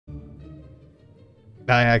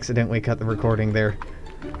I accidentally cut the recording there.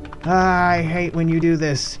 I hate when you do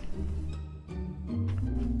this.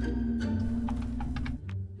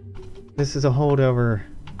 This is a holdover.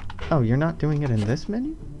 Oh, you're not doing it in this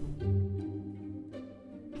menu?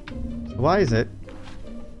 Why is it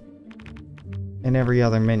in every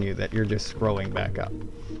other menu that you're just scrolling back up?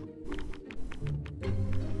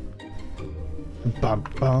 Bum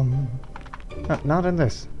bum. Not in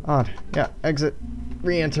this. Odd. Yeah, exit.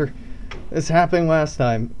 Re-enter. This happened last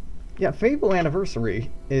time. Yeah, Fable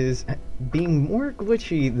Anniversary is being more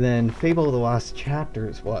glitchy than Fable the Lost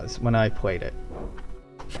Chapters was when I played it.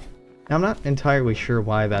 Now, I'm not entirely sure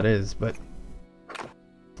why that is, but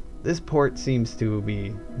this port seems to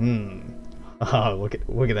be... Oh,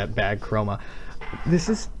 look at that bad chroma. This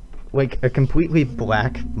is like a completely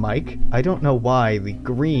black mic. I don't know why the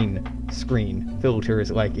green screen filter is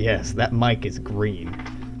like, yes, that mic is green.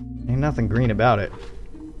 Ain't nothing green about it.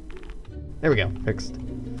 There we go, fixed.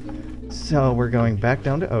 So we're going back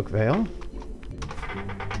down to Oakvale.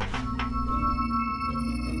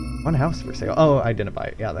 One house for sale. Oh, I didn't buy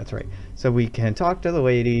it. Yeah, that's right. So we can talk to the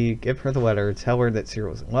lady, give her the letter, tell her that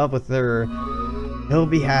Cyril's in love with her. He'll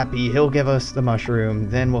be happy. He'll give us the mushroom.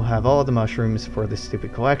 Then we'll have all the mushrooms for the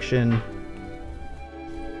stupid collection.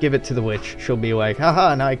 Give it to the witch. She'll be like,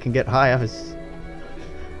 haha, now I can get high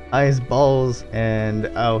as balls. And,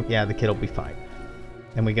 oh, yeah, the kid will be fine.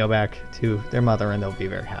 Then we go back to their mother and they'll be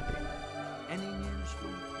very happy. Any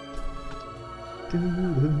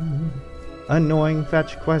news? Annoying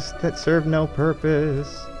fetch quests that serve no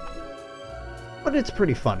purpose. But it's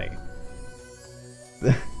pretty funny.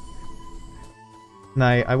 And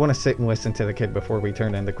I want to sit and listen to the kid before we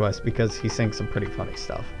turn in the quest because he sings some pretty funny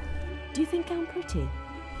stuff. Do you think I'm pretty?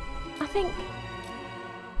 I think...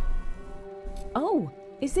 Oh,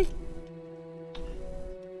 is it...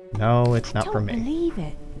 No, it's not for me. I don't believe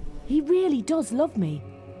it. He really does love me.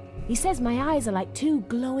 He says my eyes are like two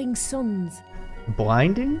glowing suns.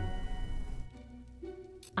 Blinding?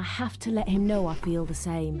 I have to let him know I feel the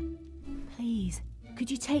same. Please,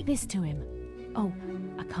 could you take this to him? Oh,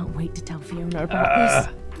 I can't wait to tell Fiona about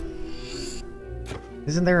this.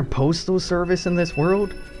 Isn't there a postal service in this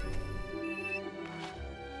world?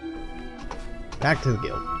 Back to the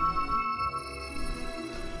guild.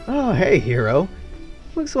 Oh, hey, hero.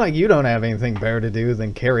 Looks like you don't have anything better to do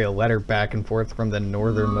than carry a letter back and forth from the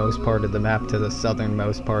northernmost part of the map to the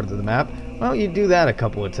southernmost part of the map. Why don't you do that a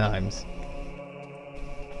couple of times?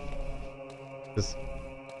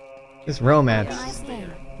 This romance is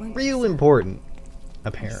real important,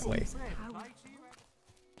 apparently.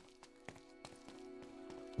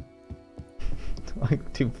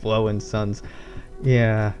 Like two flowing suns.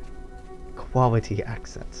 Yeah. Quality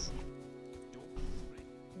accents.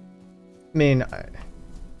 I mean,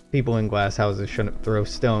 people in glass houses shouldn't throw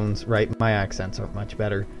stones, right? My accents aren't much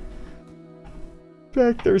better. In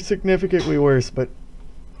fact, they're significantly worse, but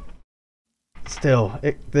still,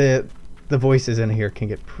 the voices in here can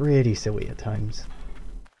get pretty silly at times.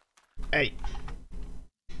 Hey!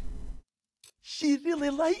 She really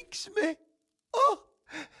likes me. Oh,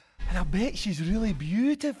 and I bet she's really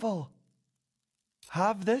beautiful.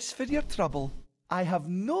 Have this for your trouble. I have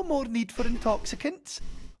no more need for intoxicants,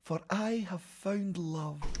 for I have found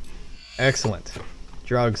love. Excellent.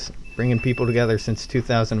 Drugs. Bringing people together since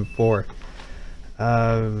 2004.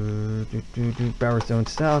 Power Zone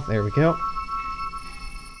South. There we go.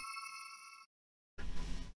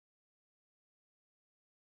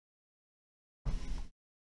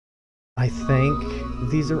 I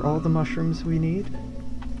think these are all the mushrooms we need.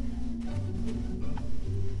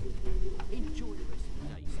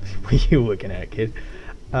 What are you looking at, kid?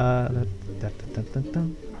 I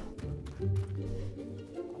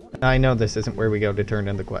know this isn't where we go to turn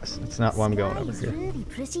in the quest. It's not why I'm going over here. Really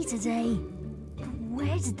pretty today. But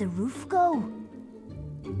where did the roof go?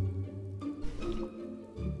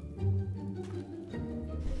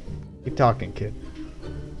 Keep talking, kid.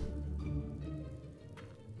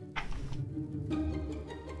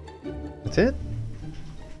 That's it?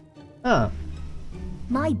 Huh.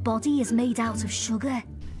 My body is made out of sugar.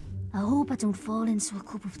 I hope I don't fall into a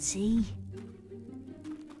cup of tea.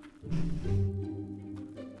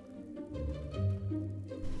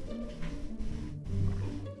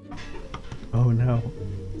 Oh no.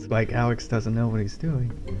 It's like Alex doesn't know what he's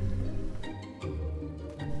doing.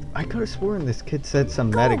 I could have sworn this kid said some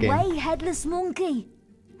metagame. Go away, headless monkey!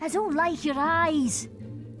 I don't like your eyes!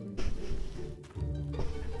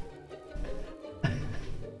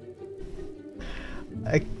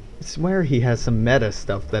 I swear he has some meta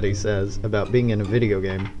stuff that he says about being in a video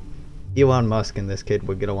game. Elon Musk and this kid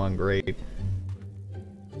would get along great.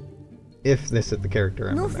 If this is the character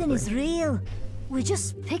I'm Nothing remembering. is real. We're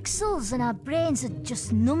just pixels and our brains are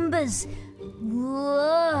just numbers.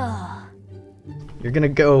 Whoa. You're gonna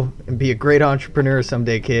go and be a great entrepreneur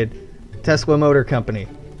someday, kid. Tesla Motor Company.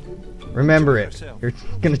 Remember it. You're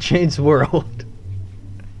gonna change the world.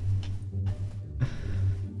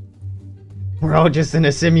 We're all just in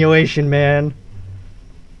a simulation, man.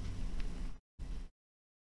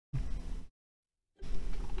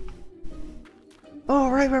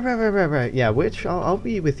 Oh, right. Yeah, which I'll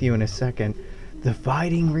be with you in a second. The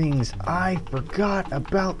fighting rings. I forgot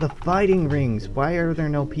about the fighting rings. Why are there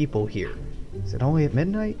no people here? Is it only at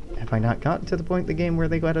midnight? Have I not gotten to the point in the game where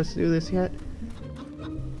they let us do this yet?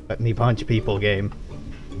 Let me punch people game.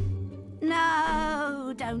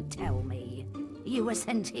 No, don't tell me. You were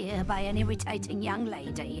sent here by an irritating young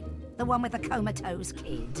lady. The one with the comatose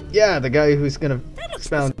kid. Yeah, the guy who's gonna Don't look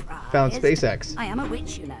so found surprised. SpaceX. I am a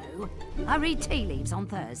witch, you know. I read tea leaves on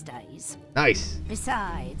Thursdays. Nice.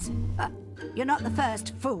 Besides, you're not the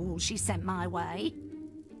first fool she sent my way.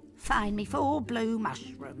 Find me 4 blue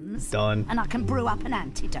mushrooms. Done. And I can brew up an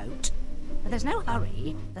antidote. But there's no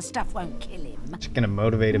hurry. The stuff won't kill him. Just gonna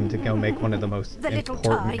motivate him to go make one of the most The little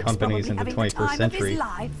important tyke's companies in the probably having 21st the time of his century.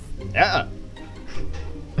 life. Yeah.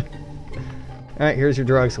 Alright, here's your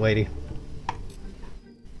drugs, lady.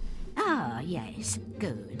 Ah, yes,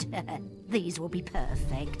 good. These will be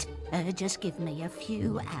perfect. Just give me a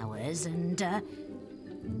few hours and,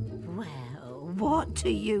 well, what do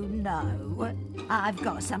you know? I've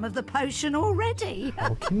got some of the potion already.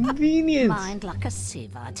 Oh, convenience. Mind like a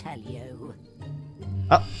sieve, I tell you.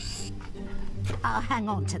 Oh. I'll hang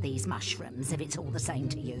on to these mushrooms if it's all the same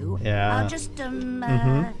to you. Yeah. I'll just,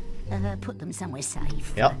 put them somewhere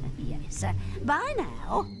safe. Yep. Yes. Bye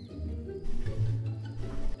now.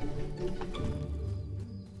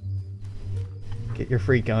 Get your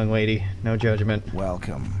freak on, lady. No judgment.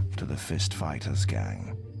 Welcome to the Fist Fighters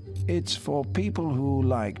gang. It's for people who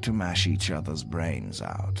like to mash each other's brains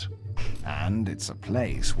out. And it's a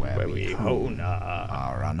place where we hone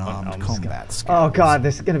our unarmed combat skills. Oh god,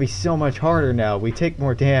 this is gonna be so much harder now. We take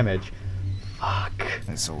more damage. Fuck.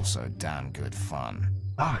 It's also damn good fun.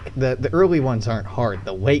 Fuck. The early ones aren't hard.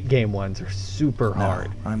 The late game ones are super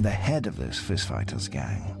hard. No, I'm the head of this Fist Fighters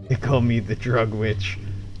gang. They call me the drug witch.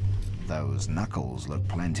 Those knuckles look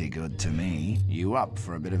plenty good to me. You up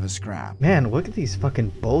for a bit of a scrap? Man, look at these fucking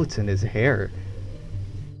bolts in his hair.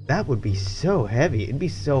 That would be so heavy. It'd be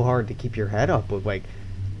so hard to keep your head up with, like,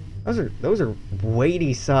 those are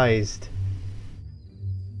weighty sized.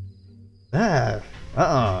 If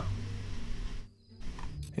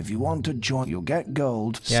you want to join, you'll get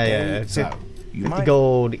gold. Yeah. So, you 50 might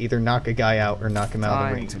gold, either knock a guy out or knock him out of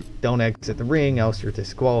the ring. Don't exit the ring, else you're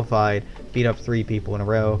disqualified. Beat up 3 people in a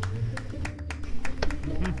row.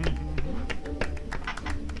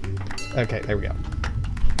 Okay, there we go.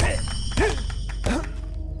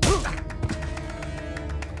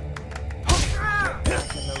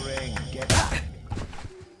 in the ring. Get back.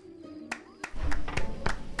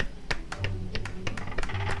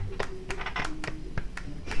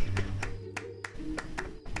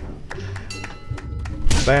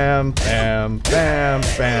 Bam, bam, bam,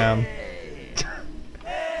 bam.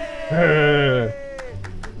 Yay!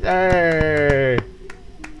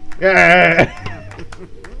 Yay!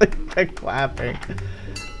 They're clapping.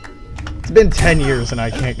 It's been 10 years and I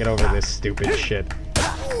can't get over this stupid shit.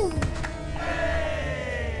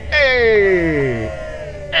 Hey!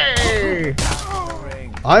 Hey!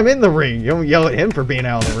 I'm in the ring. You don't yell at him for being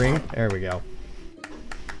out of the ring. There we go.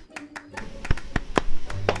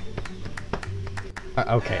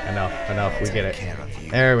 Okay, enough. We get it.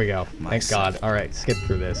 There we go. Thank God. Alright, skip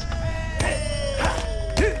through this.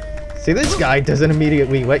 See, this guy doesn't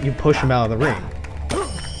immediately let you push him out of the ring.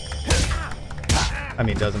 I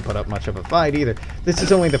mean, doesn't put up much of a fight either. This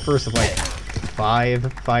is only the first of like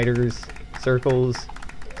 5 fighters, circles,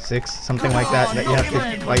 6, something like that you have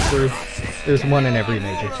to fight through. There's one in every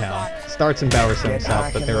major town. Starts in Bowerstone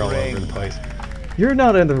South, but they're all over the place. You're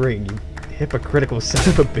not in the ring, you hypocritical son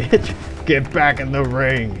of a bitch. Get back in the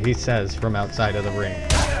ring, he says from outside of the ring.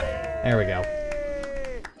 There we go.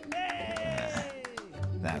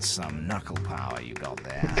 That's some knuckle power you got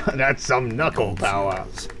there. That's some knuckle power.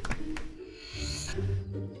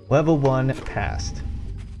 Level 1 passed.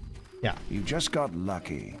 Yeah. You just got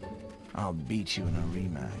lucky. I'll beat you in a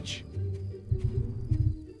rematch.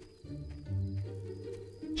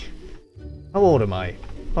 How old am I?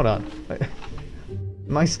 Hold on.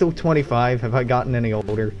 Am I still 25? Have I gotten any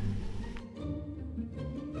older?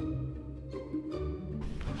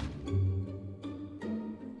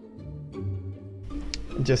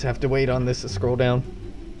 Just have to wait on this to scroll down.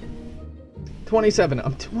 27.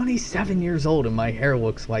 I'm 27 years old and my hair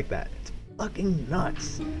looks like that. It's fucking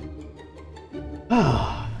nuts.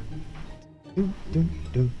 Ah. Doom, doom,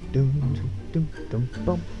 doom, doom, doom, doom,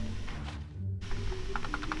 boom.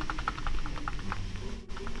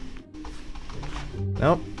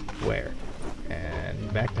 Nope. Where?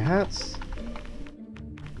 And back to hats.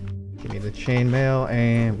 Give me the chainmail,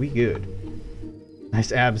 and we good.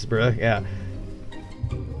 Nice abs, bruh. Yeah.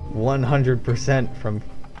 100% from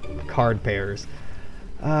card pairs.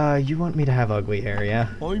 You want me to have ugly hair, yeah?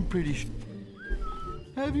 I'm pretty sure.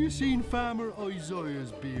 Have you seen Farmer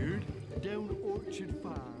Isaiah's beard down Orchard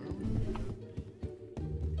Farm?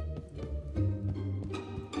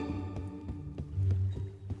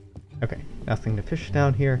 Okay, nothing to fish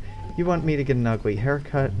down here. You want me to get an ugly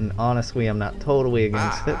haircut, and honestly, I'm not totally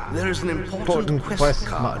against it. There's an important quest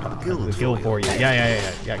card of the guild for you.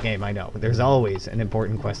 Yeah, game, I know. There's always an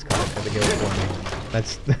important quest card for the guild for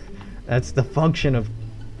me. That's the function of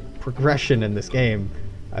progression in this game.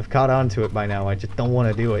 I've caught on to it by now, I just don't want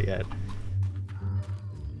to do it yet.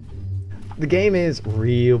 The game is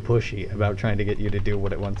real pushy about trying to get you to do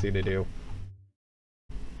what it wants you to do.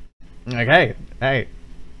 Like, hey.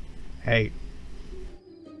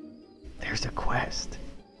 There's a quest.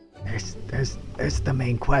 There's the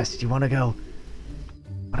main quest. You wanna go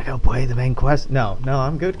play the main quest? No,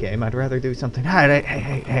 I'm good, game. I'd rather do something.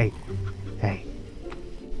 Hey.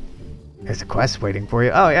 There's a quest waiting for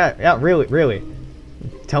you. Oh yeah, really.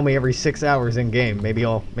 Tell me every 6 hours in game. Maybe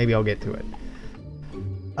I'll get to it.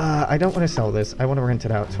 I don't want to sell this. I want to rent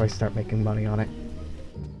it out so I start making money on it.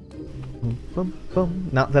 Boom, boom.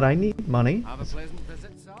 Not that I need money. Have a pleasant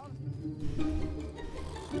visit, son.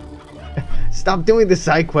 Stop doing the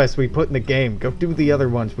side quests we put in the game. Go do the other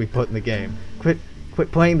ones we put in the game. Quit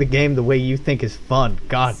playing the game the way you think is fun.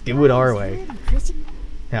 God, do it our way.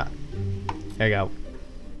 Yeah. There you go.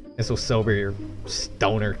 This will sober your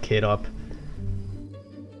stoner kid up.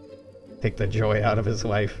 Take the joy out of his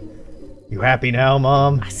life. You happy now,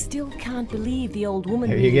 Mom? I still can't believe the old woman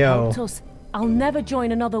Here you really go. helped us. I'll never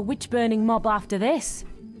join another witch-burning mob after this.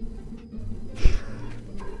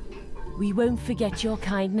 We won't forget your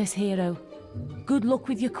kindness, hero. Good luck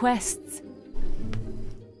with your quests.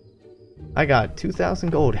 I got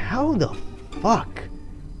 2,000 gold. How the fuck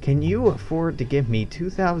can you afford to give me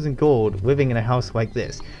 2,000 gold living in a house like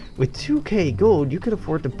this? With 2k gold, you could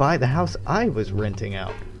afford to buy the house I was renting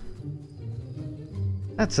out.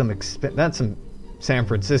 That's some San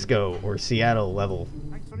Francisco or Seattle level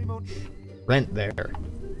rent there.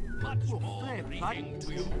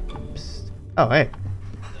 Psst. Oh, hey.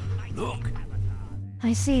 Look.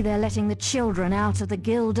 I see they're letting the children out of the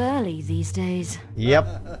guild early these days.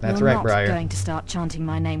 Yep, that's You're right, not Briar. going to start chanting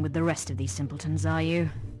my name with the rest of these simpletons, are you?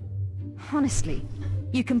 Honestly,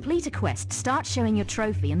 you complete a quest, start showing your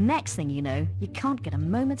trophy, and next thing you know, you can't get a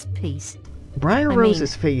moment's peace. Briar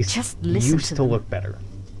Rose's face just listen used to look better.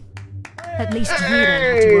 At least you don't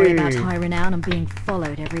have to worry about high renown and being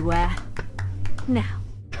followed everywhere. Now,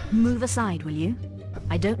 move aside, will you?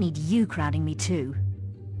 I don't need you crowding me too.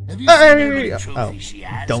 Hey! Oh,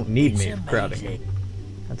 don't need me crowding me.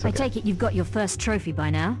 That's okay. I take it you've got your first trophy by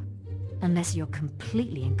now? Unless you're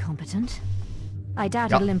completely incompetent. I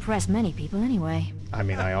doubt it'll impress many people anyway. I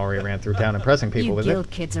mean, I already ran through town impressing people with it. You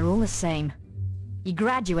guild kids are all the same. You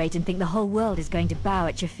graduate and think the whole world is going to bow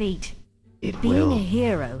at your feet. Being a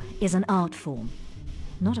hero is an art form,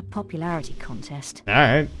 not a popularity contest.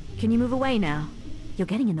 Alright. Can you move away now? You're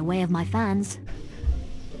getting in the way of my fans.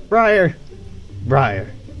 Briar!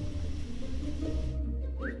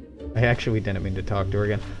 I actually didn't mean to talk to her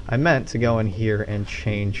again. I meant to go in here and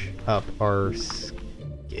change up our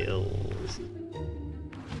skills.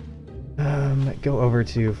 Go over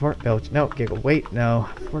to Fort Belch. No, Giggle. Wait, no.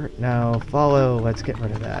 Fort, no. Follow. Let's get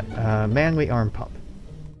rid of that. Manly arm pump.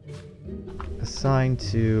 Assign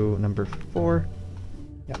to number 4.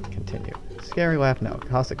 Yep, continue. Scary laugh, no.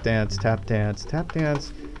 Cossack dance, tap dance, tap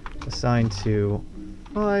dance. Assign to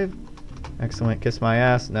 5. Excellent. Kiss my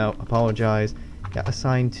ass, no. Apologize. Yeah,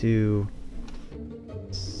 assign to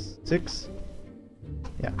 6.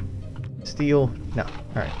 Yeah. Steal, no.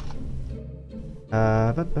 Alright.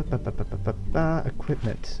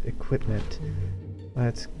 Equipment.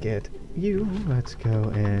 Let's get you. Let's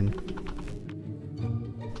go and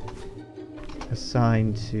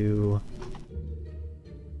assign to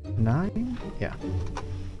 9? Yeah.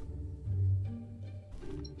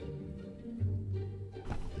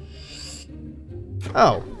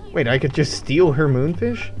 Oh, wait, I could just steal her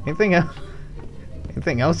moonfish? Anything else?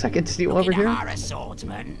 Anything else I could steal over here?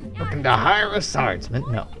 Looking to hire a swordsman?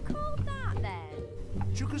 No.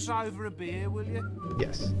 Chuck us over a beer, will you?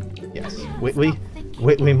 Yes. Yes.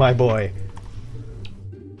 Whitley, my boy.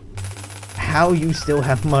 How you still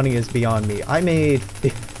have money is beyond me. I made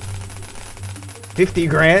 50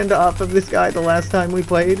 grand off of this guy the last time we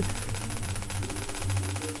played.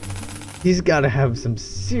 He's got to have some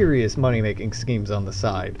serious money-making schemes on the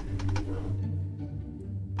side.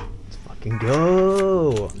 Let's fucking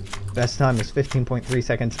go. Best time is 15.3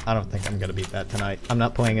 seconds. I don't think I'm going to beat that tonight. I'm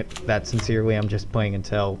not playing it that sincerely. I'm just playing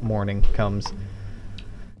until morning comes.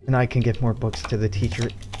 And I can get more books to the teacher.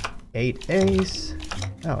 8 ace.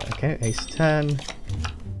 Oh, okay. Ace 10.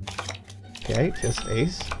 Okay, just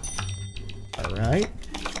ace. Alright.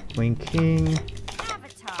 Queen king.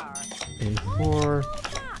 Queen 4.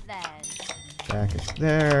 Jack is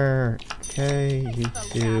there. Okay, you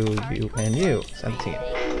 2, you, and you.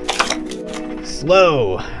 17.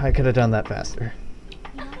 Slow! I could have done that faster.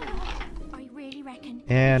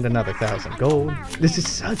 And another 1,000 gold. This is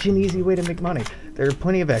such an easy way to make money. There are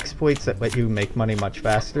plenty of exploits that let you make money much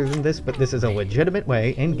faster than this, but this is a legitimate way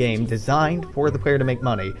in-game designed for the player to make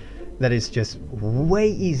money that is just way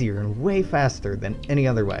easier and way faster than any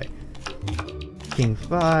other way. King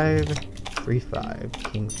 5, 3, 5,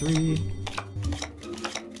 King 3,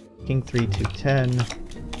 King 3, 2, 10.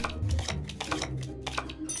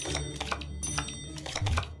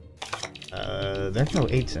 There's no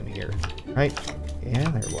 8s in here, right? Yeah,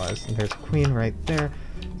 there was. And there's a queen right there.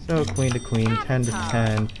 So queen to queen, 10 to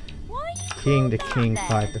 10, king to king,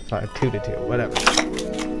 5 to 5, 2 to 2, whatever. I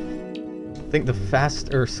think the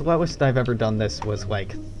slowest I've ever done this was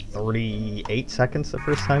like 38 seconds the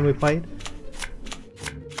first time we played.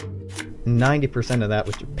 90% of that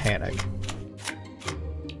was just panic.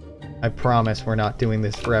 I promise we're not doing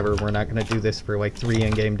this forever. We're not going to do this for like 3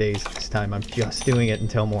 in-game days this time. I'm just doing it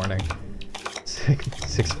until morning.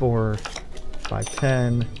 6, 4, 5,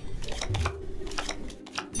 10.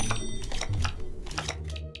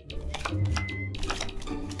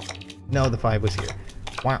 No, the 5 was here.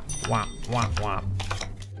 Womp, womp, womp, womp.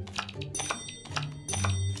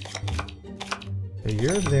 So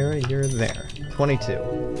you're there, you're there. 22.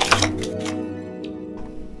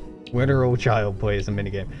 Literal child play as a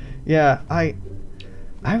minigame. Yeah, I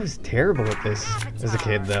was terrible at this as a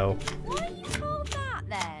kid, though. What do you call that,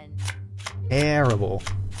 then? Terrible.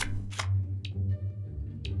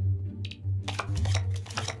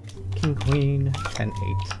 King, queen, and 8.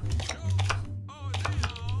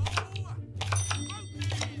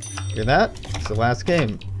 Hear that? It's the last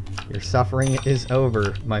game. Your suffering is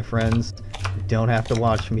over, my friends. You don't have to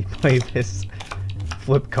watch me play this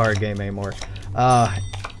flip card game anymore.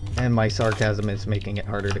 And my sarcasm is making it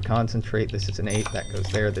harder to concentrate. This is an 8, that goes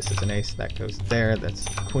there. This is an ace, that goes there. That's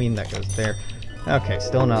a queen, that goes there. Okay,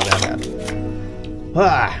 still not that bad.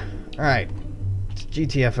 Alright. It's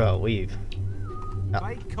GTFO, leave. Oh.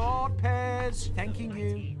 Right card pairs. Thanking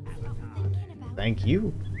you. Thank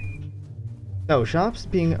you. So, shops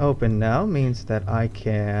being open now means that I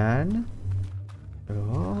can go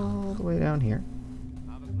all the way down here.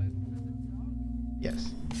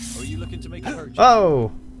 Yes. Are you looking to make a purchase?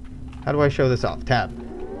 Oh! How do I show this off? Tab.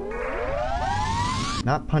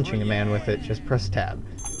 Not punching a man with it, just press tab.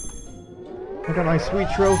 Look at my sweet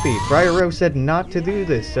trophy. Briar Rose said not to do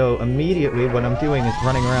this, so immediately what I'm doing is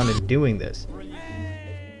running around and doing this.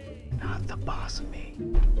 Not the boss of me.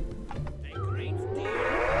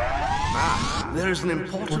 Ah, there's an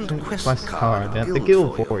important quest card at the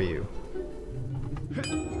guild for you.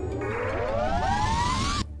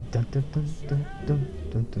 Dun, dun, dun, dun, dun,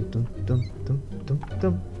 dun, dun, dun, dun, dun,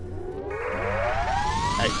 dun.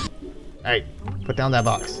 Hey, put down that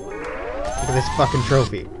box. Look at this fucking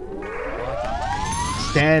trophy.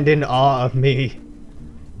 Stand in awe of me.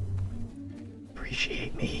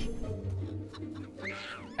 Appreciate me.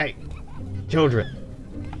 Hey, children.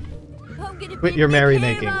 Quit your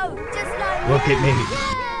merrymaking. Look at me.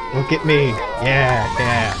 Look at me. Yeah,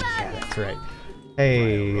 that's right.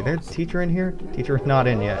 Hey, there's a teacher in here? Teacher is not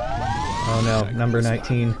in yet. Oh no, number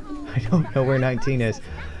 19. I don't know where 19 is.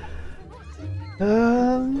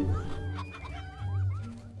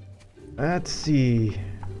 Let's see.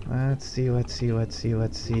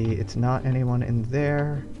 It's not anyone in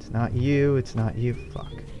there. It's not you. It's not you.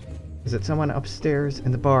 Fuck. Is it someone upstairs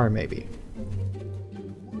in the bar, maybe?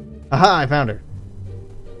 Aha, I found her.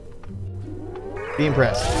 Be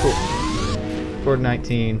impressed. Cool. Scored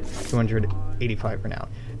 19, 285 for now.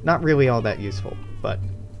 Not really all that useful, but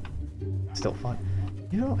still fun.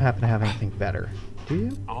 You don't happen to have anything better, do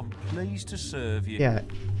you? I'm pleased to serve you. Yeah,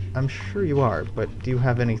 I'm sure you are, but do you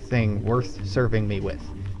have anything worth serving me with?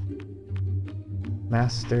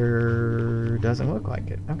 Master doesn't look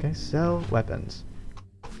like it. Okay, sell weapons.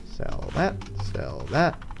 Sell that,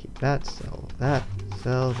 keep that, sell that,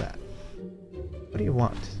 sell that. What do you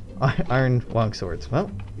want? Iron longswords.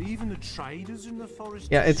 Well, Even the traders in the forest.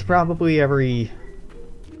 yeah, it's probably every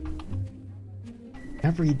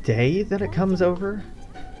day that it comes over.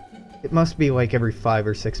 It must be like every 5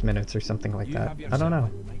 or 6 minutes or something like that. I don't know.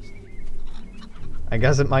 I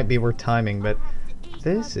guess it might be worth timing, but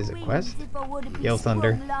this is a quest. Yo,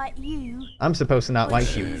 Thunder. I'm supposed to not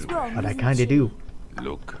like you, but I kinda do.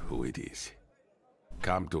 Look who it is.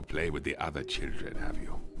 Come to play with the other children, have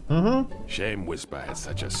you? Mm-hmm. Shame Whisper has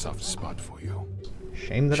such a soft spot for you.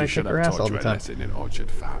 Shame that I She kick should her have ass all taught you the a time. lesson in Orchard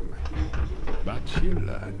Farm. But she'll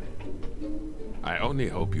learn. I only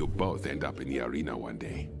hope you both end up in the arena one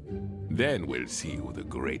day. Then we'll see who the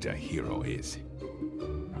greater hero is.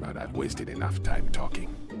 But I've wasted enough time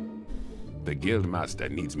talking. The guildmaster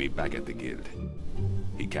needs me back at the guild.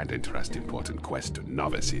 He can't entrust important quests to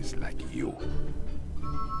novices like you.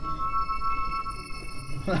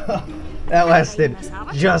 That lasted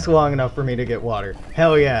just long enough for me to get water.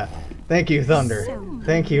 Hell yeah. Thank you, Thunder.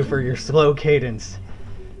 Thank you for your slow cadence.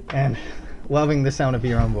 And loving the sound of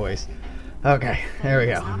your own voice. Okay, there we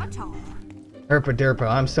go. Herpa Derpa,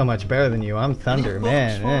 I'm so much better than you. I'm Thunder,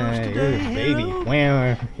 man. You're a baby.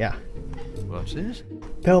 Yeah. What's this?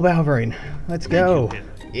 Bill Balverine, let's go.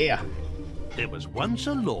 Yeah. There was once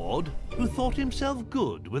a lord who thought himself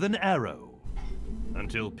good with an arrow.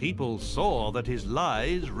 Until people saw that his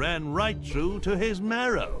lies ran right through to his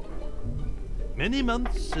marrow. Many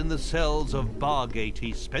months in the cells of Bargate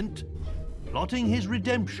he spent, plotting his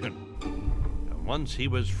redemption. And once he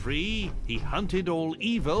was free, he hunted all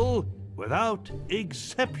evil without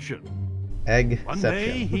exception. One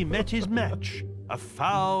day he met his match, a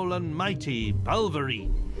foul and mighty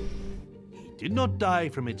Balverine. He did not die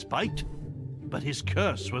from its bite, but his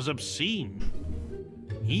curse was obscene.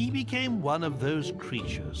 He became one of those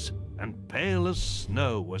creatures, and pale as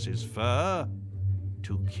snow was his fur.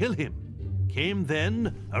 To kill him came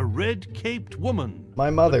then a red-caped woman. My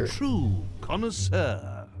mother. A true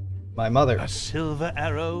connoisseur. My mother. A silver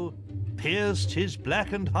arrow pierced his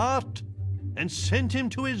blackened heart and sent him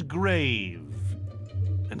to his grave.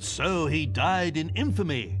 And so he died in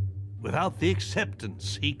infamy without the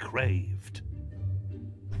acceptance he craved.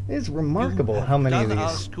 It's remarkable how many of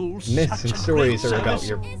these myths and stories are about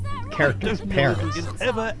your character's parents. I can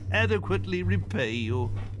ever adequately repay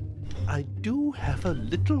you. I do have a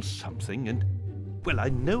little something, and, well, I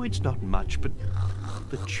know it's not much, but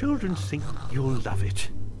the children think you'll love it.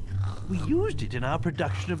 We used it in our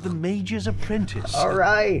production of The Mage's Apprentice. All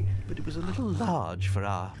right. But it was a little large for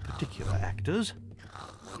our particular actors.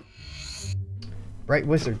 Bright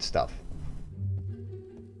wizard stuff.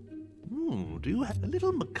 Do you have a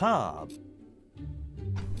little macabre?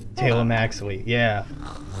 Taylor Maxley, yeah.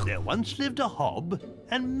 There once lived a hob,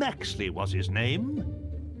 and Maxley was his name.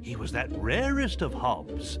 He was that rarest of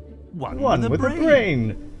hobs, one with a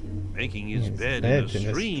brain. Making his bed in a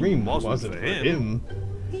stream wasn't for him.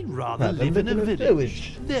 He'd rather live in a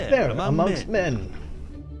village, there amongst men.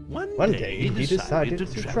 One day he decided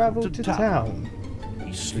to travel to town.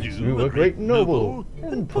 He slew a great noble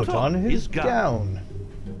and put on his gown.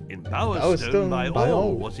 In Bowerstone by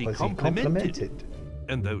all was he complimented.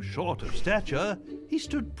 And though short of stature, he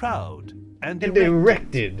stood proud and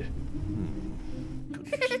erected.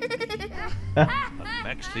 But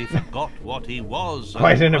Maxley forgot what he was.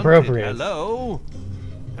 Quite inappropriate. Hello.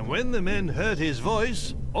 And when the men heard his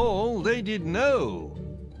voice, all they did know.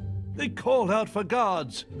 They called out for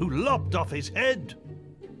guards, who lopped off his head.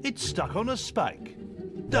 It stuck on a spike.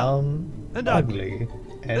 Dumb and ugly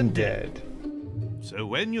and dead. So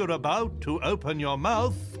when you're about to open your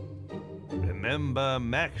mouth, remember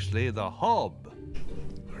Maxley the Hob.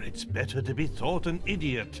 For it's better to be thought an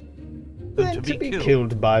idiot than to be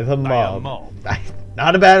killed by the mob. mob.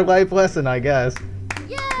 Not a bad life lesson, I guess.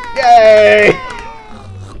 Yay!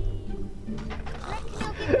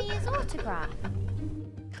 Give me his autograph.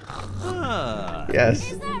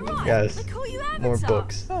 Yes. Is that right? Yes. I call you More Avatar.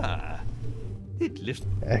 books. It lifts.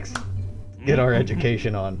 X. Get our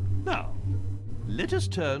education on. Now, let us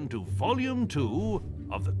turn to Volume 2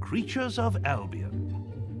 of The Creatures of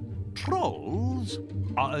Albion. Trolls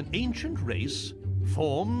are an ancient race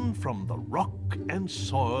formed from the rock and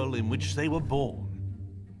soil in which they were born.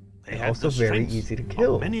 They have also the very strength easy to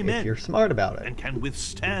kill of many men if you're smart about it. and can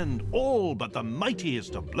withstand all but the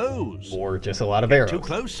mightiest of blows. Or just a lot of Get arrows. too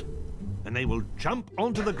close, and they will jump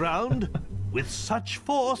onto the ground with such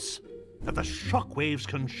force that the shockwaves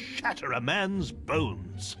can shatter a man's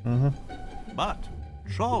bones. But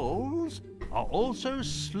trolls are also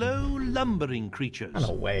slow, lumbering creatures Run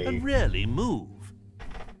away. and rarely move.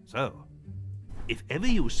 So, if ever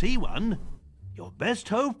you see one, your best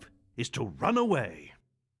hope is to run away.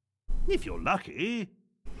 If you're lucky,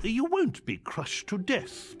 you won't be crushed to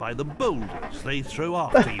death by the boulders they throw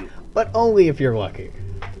after you. But only if you're lucky.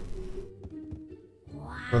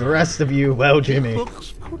 For the rest of you, well, Jimmy.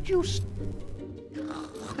 Books, could you...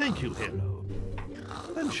 Thank you, hero.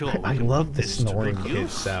 I'm sure I love the snoring kid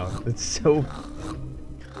sound. It's so...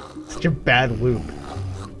 such a bad loop.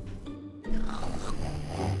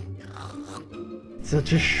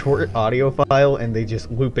 Such a short audio file, and they just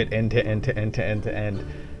loop it end to end to end to end to end.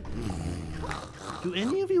 Do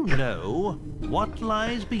any of you know what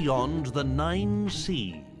lies beyond the 9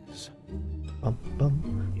 seas? Yes?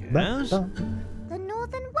 The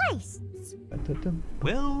Northern Wastes.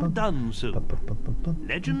 Well done, Sue.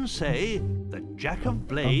 Legends say that Jack of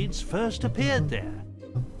Blades first appeared there,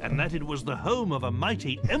 and that it was the home of a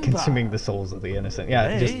mighty empire. Consuming the souls of the innocent.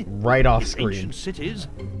 Yeah, just right off screen. Ancient cities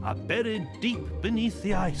are buried deep beneath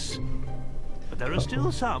the ice. But there are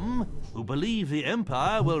still some who believe the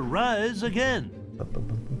empire will rise again,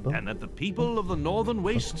 and that the people of the Northern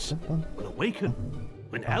Wastes will awaken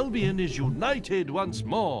when Albion is united once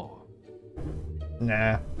more.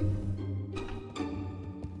 Nah.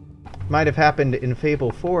 Might have happened in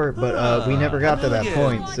Fable 4, but we never got to that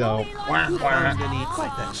point, so...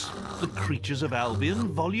 That's The Creatures of Albion,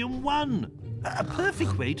 Volume 1. A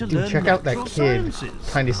perfect way to learn check out that natural kid,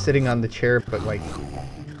 kind of sitting on the chair, but like...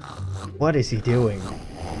 what is he doing?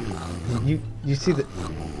 You see the...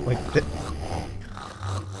 like...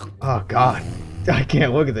 oh, God. I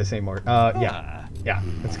can't look at this anymore. Yeah,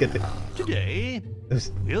 let's get the... Today,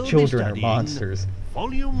 those we'll children are monsters.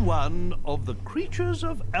 Volume 1 of The Creatures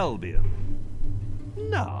of Albion.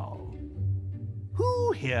 Now,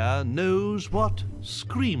 who here knows what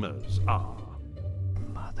screamers are?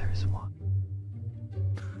 Mother's one.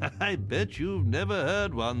 I bet you've never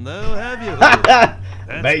heard one, though, have you?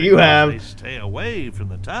 Bet you have. They stay away from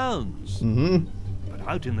the towns. Mm-hmm. But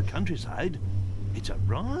out in the countryside, it's a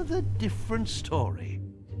rather different story.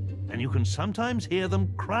 And you can sometimes hear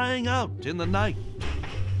them crying out in the night.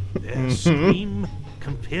 Their scream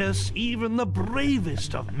can pierce even the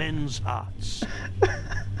bravest of men's hearts.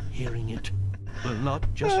 Hearing it will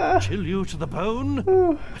not just chill you to the bone,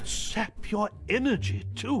 but sap your energy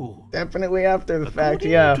too. Definitely after the fact,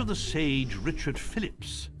 yeah. According to the sage Richard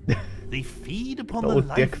Phillips, they feed upon the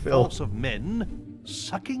life force of men,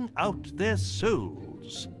 sucking out their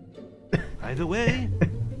souls. Either way,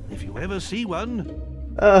 if you ever see one,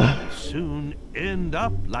 you'll soon end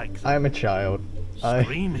up like them. I'm a child.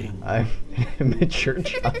 Screaming. I'm a mature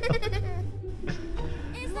child.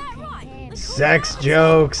 Is that right? Sex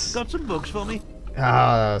jokes. Got some books for me?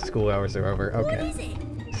 Ah, school hours are over. Okay. What is it?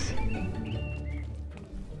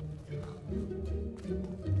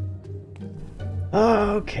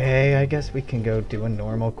 Okay, I guess we can go do a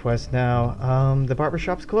normal quest now. The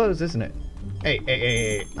barbershop's closed, isn't it?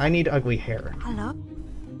 Hey, I need ugly hair. Hello?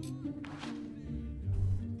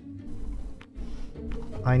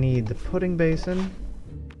 I need the pudding basin,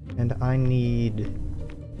 and I need...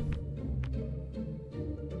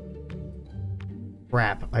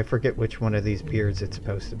 crap, I forget which one of these beards it's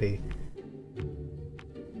supposed to be.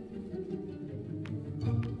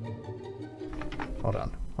 Hold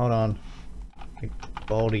on.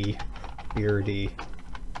 Baldy, beardy...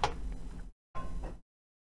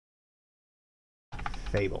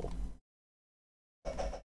 Fable.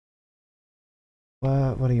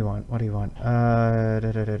 What do you want?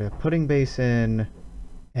 Pudding basin,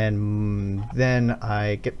 and then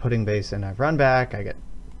I get pudding basin, I run back, I get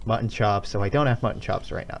mutton chops, so I don't have mutton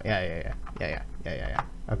chops right now. Yeah.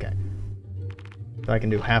 Okay. So I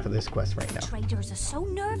can do half of this quest right now. Traders are so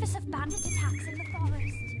nervous of bandit attacks in the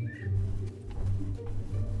forest.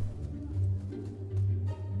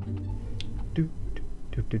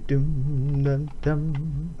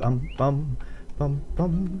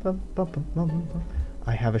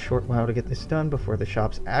 I have a short while to get this done before the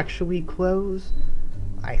shops actually close.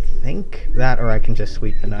 I think that, or I can just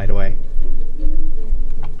sweep the night away.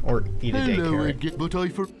 Or eat a day carrot.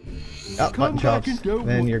 But mutton chops.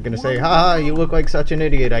 Then you're gonna say, haha, you look like such an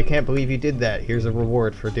idiot. I can't believe you did that. Here's a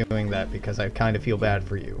reward for doing that because I kind of feel bad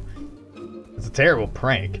for you. It's a terrible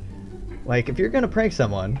prank. Like, if you're gonna prank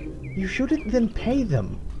someone, you shouldn't then pay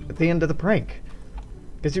them at the end of the prank.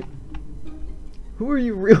 Because you... Who are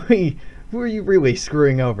you really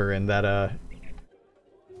screwing over in that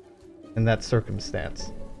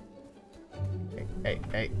circumstance?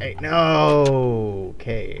 Hey, no!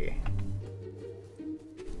 Okay.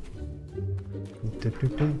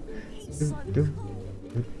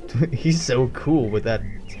 He's so cool with that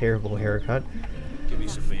terrible haircut. Give me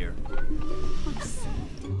Saphir.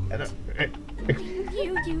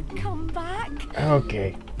 You'd come back.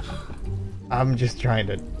 Okay. I'm just trying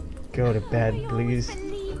to go to bed, please.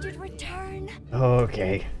 Believe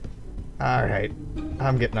Okay. Alright.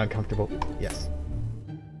 I'm getting uncomfortable. Yes.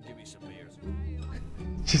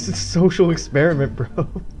 Just a social experiment, bro.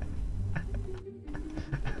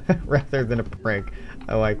 Rather than a prank.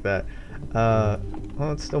 I like that.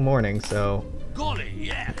 Well, it's still morning, so... Golly,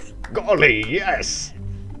 yes! Golly, yes!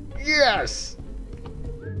 Yes!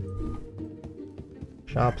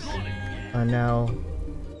 Shops are now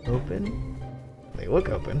open. They look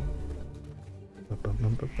open.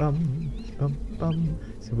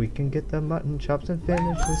 So we can get the mutton chops and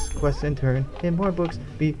finish this quest and turn in more books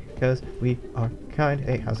because we are kind.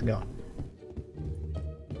 Hey, how's it going?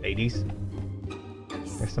 Ladies?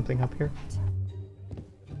 There's something up here?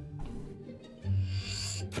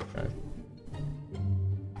 Okay.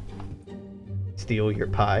 Steal your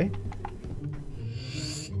pie.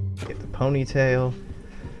 Get the ponytail.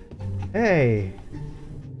 Hey!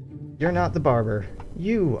 You're not the barber.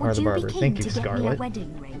 You are the barber. Thank you, Scarlet.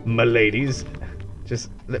 My ladies. Just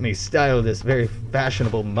let me style this very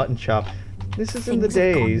fashionable mutton chop. This is in the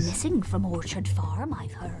days missing from Orchard Farm,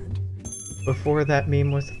 I've heard. before that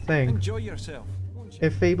meme was a thing. Enjoy yourself.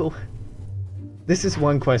 If Fable... This is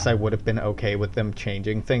one quest I would have been okay with them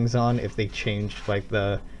changing things on if they changed like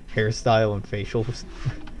the hairstyle and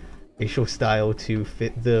facial style to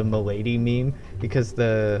fit the Milady meme, because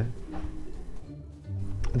the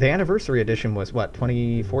Anniversary Edition was what,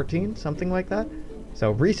 2014, something like that.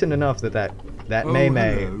 So recent enough that that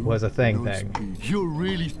May was a thing. You're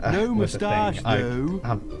really no moustache though.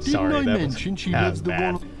 I'm sorry. Didn't I mention she loves the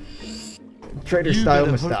one? Trader style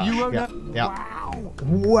moustache. Yeah.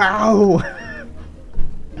 Wow.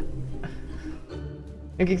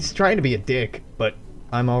 And he's trying to be a dick, but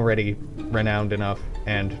I'm already renowned enough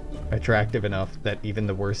and attractive enough that even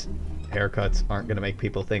the worst haircuts aren't going to make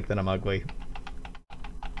people think that I'm ugly.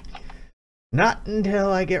 Not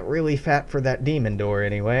until I get really fat for that demon door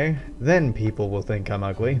anyway. Then people will think I'm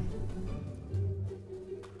ugly.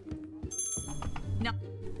 No.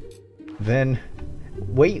 Then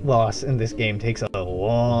weight loss in this game takes a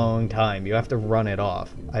long time. You have to run it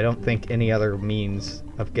off. I don't think any other means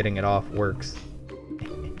of getting it off works.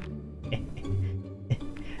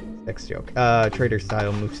 Sex joke. Trader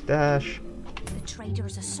style mustache. The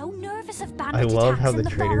traders are so nervous of bandit I love how attacks the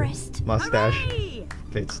in trader forest. mustache Hooray!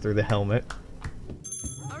 fits through the helmet.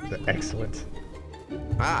 Excellent.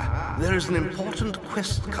 Ah, there is an important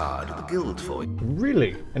quest card at the guild for you.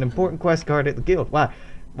 Really? An important quest card at the guild? Why?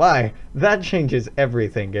 Why? That changes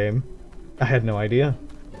everything, game. I had no idea.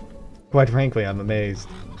 Quite frankly, I'm amazed.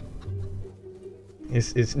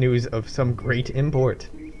 This is news of some great import.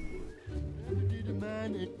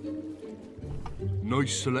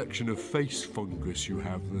 Nice selection of face fungus you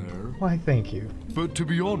have there. Why, thank you. But to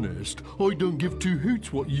be honest, I don't give two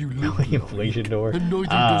hoots what you look The inflation door. and neither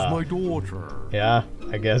does my daughter. Yeah,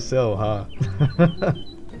 I guess so, huh?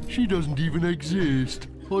 She doesn't even exist.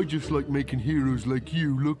 I just like making heroes like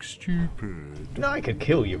you look stupid. No, I could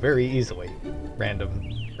kill you very easily.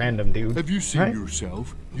 Random dude. Have you seen right?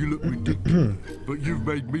 yourself? You look ridiculous, but you've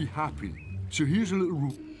made me happy. So here's a little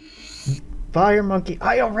rule. Fire monkey.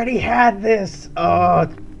 I already had this. Oh,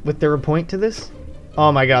 was there a point to this?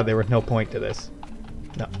 Oh my god, there was no point to this.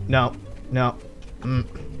 No.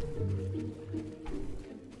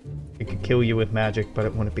 It could kill you with magic, but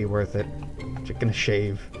it wouldn't be worth it. Just gonna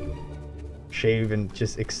shave and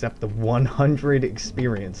just accept the 100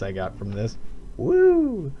 experience I got from this.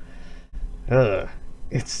 Woo!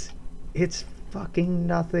 It's fucking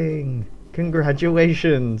nothing.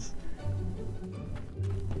 Congratulations.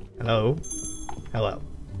 Hello.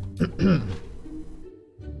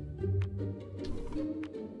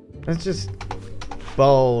 Let's just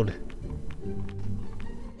bald.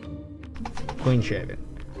 Clean shaven.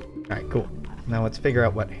 Alright, cool. Now let's figure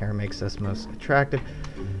out what hair makes us most attractive.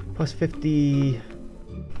 Plus 50.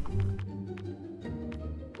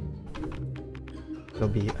 There'll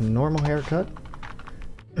be a normal haircut.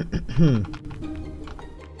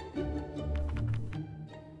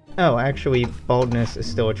 Oh, actually, baldness is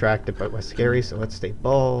still attractive but less scary, so let's stay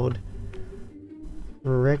bald.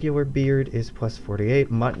 Regular beard is plus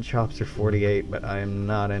 48. Mutton chops are 48, but I am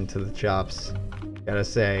not into the chops, gotta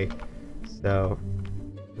say. So,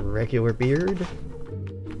 regular beard.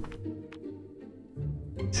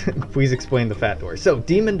 Please explain the fat door. So,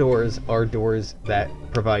 demon doors are doors that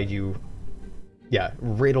provide you,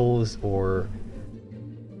 riddles or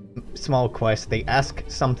small quests. They ask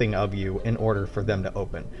something of you in order for them to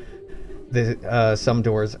open. Some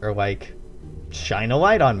doors are like, shine a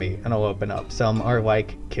light on me and I'll open up. Some are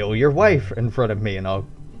like, kill your wife in front of me and I'll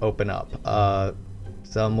open up.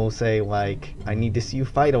 Some will say like, I need to see you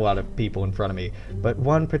fight a lot of people in front of me. But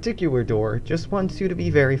one particular door just wants you to be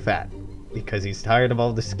very fat. because he's tired of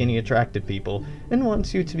all the skinny attractive people and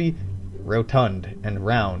wants you to be rotund and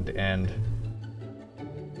round and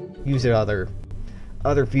use other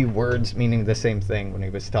few words meaning the same thing when he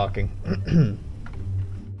was talking.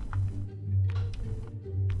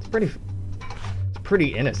 It's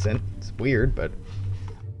pretty innocent. It's weird, but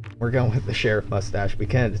we're going with the sheriff mustache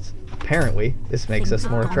because apparently this makes us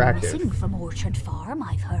more attractive. Missing from Orchard Farm,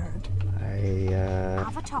 I've heard.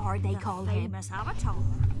 Avatar, they call him. Famous Avatar.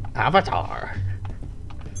 Avatar.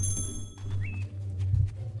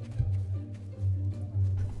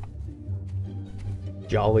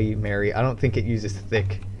 Jolly Mary. I don't think it uses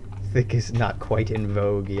thick. Thick is not quite in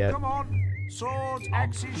vogue yet. Come on. Swords,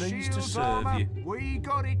 axes, shields, armor. We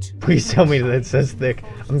got it. Please tell me that it says thick.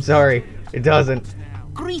 I'm sorry. It doesn't.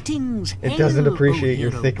 Greetings. It doesn't appreciate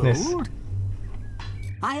your thickness. Bold.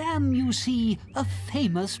 I am, you see, a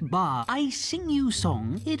famous bard. I sing you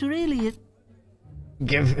song. It really is.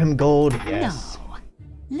 Give him gold. Yes. Now,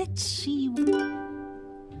 let's see.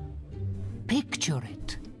 Picture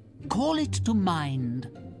it. Call it to mind.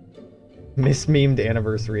 Mismemed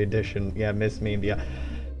Anniversary Edition. Yeah, mismemed. Yeah.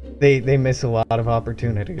 They miss a lot of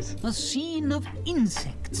opportunities. A scene of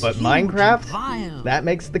insects. But Minecraft? That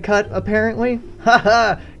makes the cut, apparently?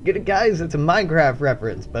 Haha! Get it, guys? It's a Minecraft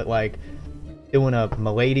reference. But, like, doing a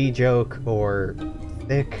Milady joke or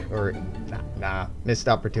thick or... Nah. Missed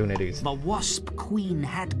opportunities. The Wasp Queen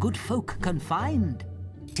had good folk confined,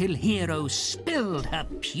 till Hero spilled her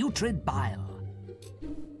putrid bile.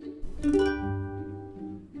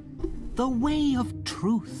 The way of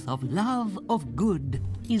truth, of love, of good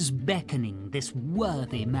is beckoning this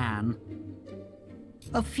worthy man.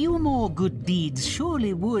 A few more good deeds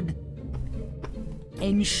surely would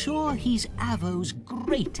ensure he's Avo's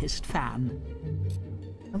greatest fan.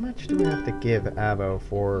 How much do we have to give Avo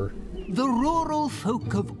for... The rural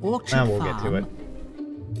folk of Orchard Farm we'll get to it.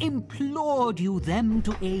 Implored you them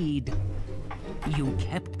to aid. You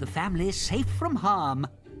kept the family safe from harm.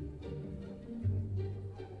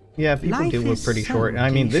 Yeah, people do look pretty short. I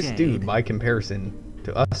mean, this dude, by comparison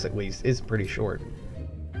to us at least, is pretty short.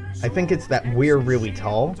 I think it's that we're really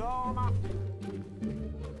tall.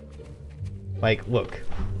 Like, look,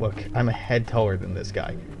 I'm a head taller than this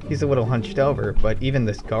guy. He's a little hunched over, but even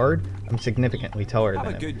this guard, I'm significantly taller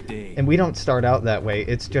than him. And we don't start out that way.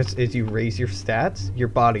 It's just as you raise your stats, your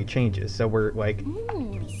body changes. So we're like...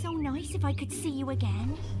 Ooh, so nice if I could see you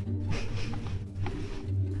again.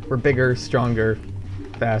 We're bigger, stronger,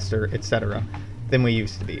 faster, etc. than we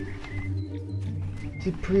used to be.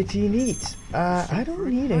 It's pretty neat. I don't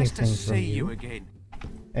need anything from you. Again.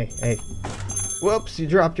 Hey. Whoops, you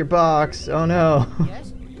dropped your box. Oh no.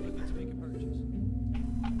 Yes?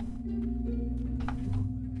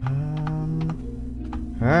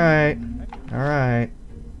 Alright.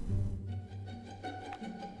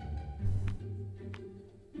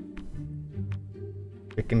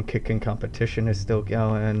 Kicking competition is still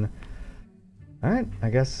going. Alright, I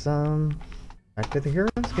guess, back to the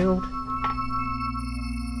Heroes Guild.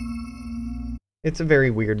 It's a very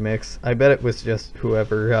weird mix. I bet it was just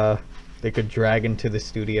whoever, they could drag into the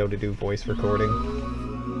studio to do voice recording.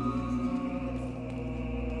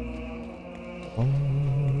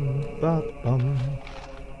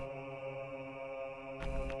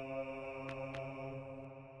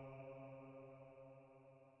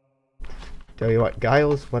 Tell you what,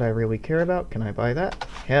 Guile's what I really care about. Can I buy that?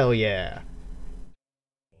 Hell yeah.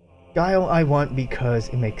 Guile I want because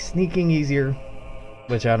it makes sneaking easier,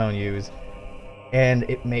 which I don't use, and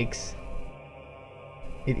it makes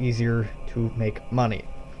it easier to make money.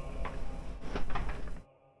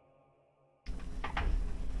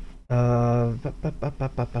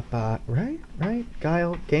 Right?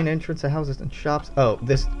 Guile, gain entrance to houses and shops. Oh,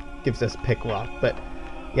 this gives us pick lock, but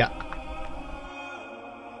yeah.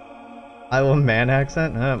 Iowa man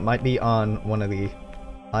accent? Might be on one of the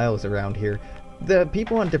isles around here. The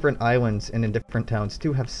people on different islands and in different towns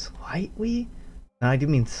do have slightly, and I do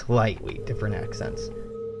mean slightly, different accents.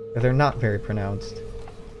 But they're not very pronounced.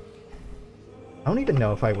 I don't even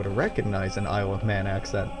know if I would recognize an Isle of Man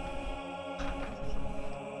accent.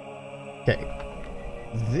 Okay.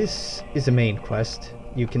 This is a main quest.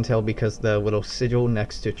 You can tell because the little sigil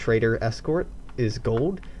next to Trader Escort is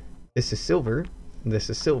gold. This is silver. And this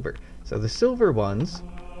is silver. So the silver ones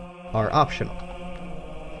are optional.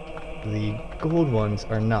 The gold ones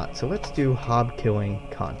are not. So let's do Hob Killing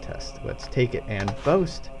Contest. Let's take it and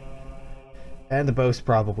boast. And the boast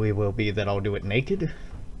probably will be that I'll do it naked.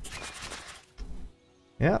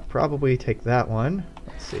 Yeah, probably take that one.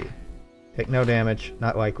 Let's see. Take no damage.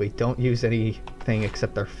 Not likely. Don't use anything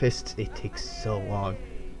except our fists. It takes so long.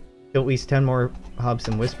 Kill at least 10 more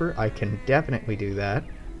Hobson Whisper. I can definitely do that.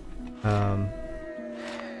 And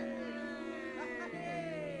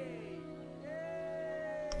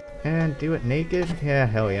do it naked? Yeah,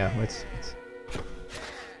 hell yeah. Let's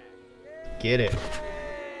get it.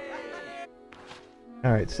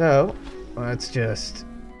 Alright, so let's just...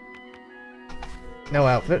 No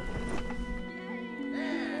outfit.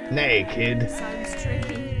 Naked. Sounds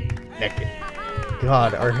tricky. Naked.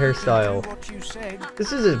 God, our hairstyle.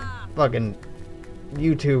 This is a fucking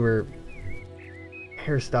YouTuber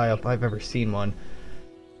hairstyle if I've ever seen one.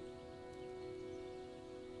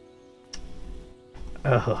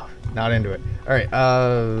 Ugh, not into it. Alright,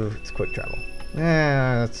 let's quick travel.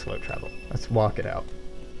 Let's slow travel. Let's walk it out.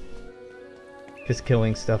 Because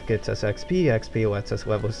killing stuff gets us XP, XP lets us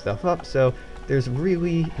level stuff up, so there's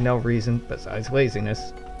really no reason, besides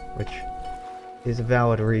laziness, which is a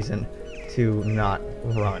valid reason, to not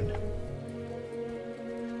run.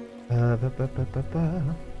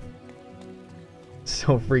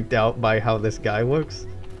 So freaked out by how this guy looks.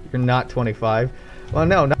 You're not 25. Well,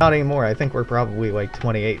 no, not anymore. I think we're probably like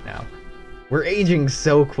 28 now. We're aging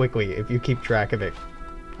so quickly if you keep track of it.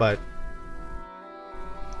 But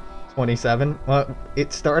 27? Well,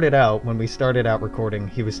 it started out, when we started out recording,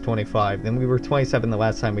 he was 25. Then we were 27 the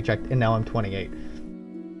last time we checked, and now I'm 28.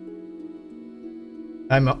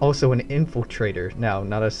 I'm also an infiltrator now,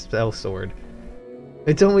 not a sellsword.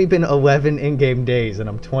 It's only been 11 in-game days, and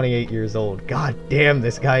I'm 28 years old. God damn,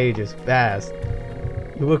 this guy ages fast.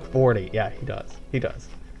 You look 40. Yeah, he does. He does.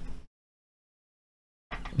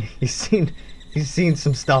 He's seen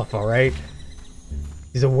some stuff, alright?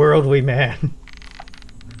 He's a worldly man.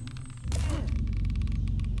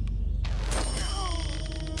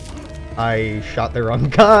 I shot the wrong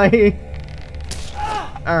guy.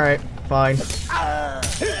 Alright, fine.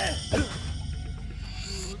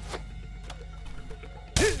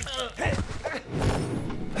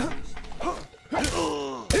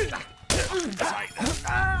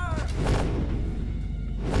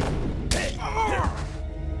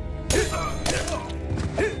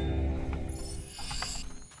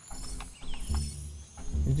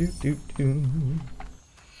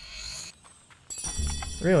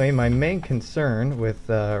 Really, my main concern with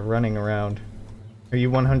running around... Are you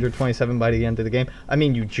 127 by the end of the game? I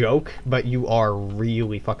mean, you joke, but you are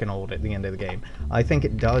really fucking old at the end of the game. I think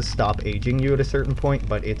it does stop aging you at a certain point,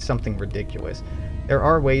 but it's something ridiculous. There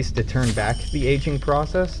are ways to turn back the aging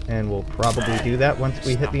process, and we'll probably do that once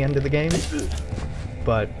we hit the end of the game.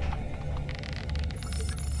 But...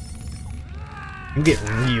 you get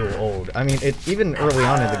real old. I mean, even early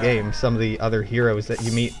on in the game, some of the other heroes that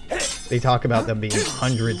you meet, they talk about them being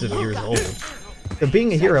hundreds of years old. So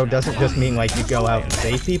being a hero doesn't just mean like you go out and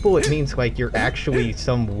save people, it means like you're actually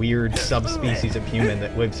some weird subspecies of human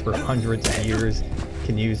that lives for hundreds of years,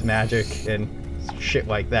 can use magic and shit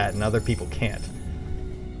like that, and other people can't.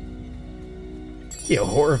 Yeah, a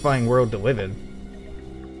horrifying world to live in.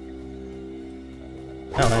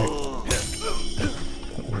 Oh, hey.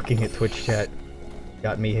 Looking at Twitch chat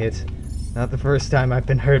got me hit. Not the first time I've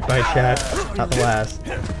been hurt by chat, not the last.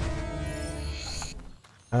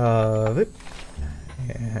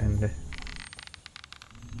 And...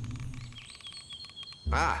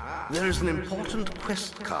 there's an important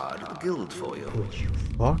quest card at the guild for you. Would you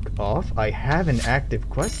fuck off? I have an active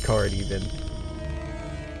quest card even.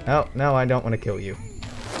 Oh, no, I don't want to kill you.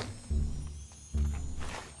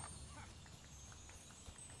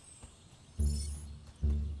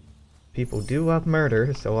 People do love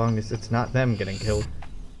murder, so long as it's not them getting killed.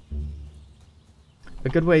 A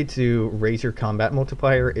good way to raise your combat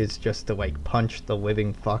multiplier is just to, like, punch the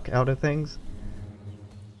living fuck out of things.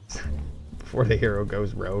 Before the hero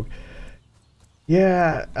goes rogue.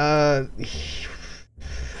 Yeah,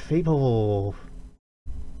 Fable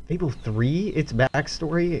 3, its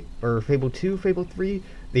backstory, or Fable 2, Fable 3,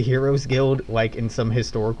 the Heroes Guild, like, in some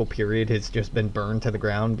historical period, has just been burned to the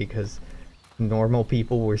ground because normal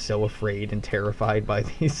people were so afraid and terrified by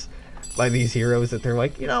these heroes that they're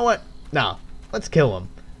like, you know what? Nah, let's kill them.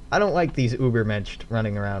 I don't like these Ubermensch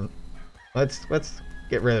running around. Let's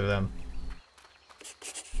get rid of them.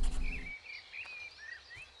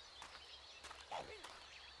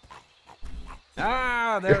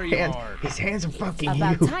 Ah, there you are. His hands are fucking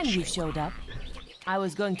About huge. time you showed up. I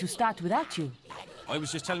was going to start without you. I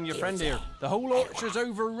was just telling your friend here, the whole orchard's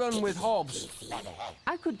overrun with hobs.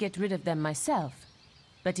 I could get rid of them myself,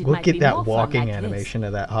 but it Look might at be that more fun walking like animation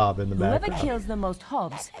of that hob in the Whoever background. kills the most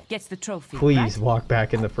hobs gets the trophy. Please right? walk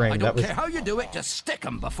back in the frame. I That don't was care how you do it, just stick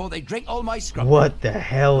them before they drink all my scrub. what the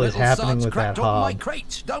hell is Little happening sods with that cracked open my hob?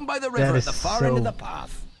 crates down by the That river is at the far end of so the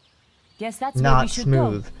path. Guess that's where Not we should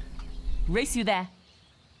smooth. go. Race you there.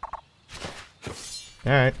 All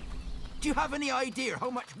right. Do you have any idea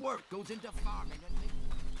how much work goes into farming?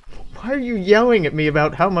 Why are you yelling at me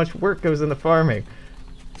about how much work goes into farming?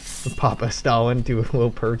 Papa Stalin do a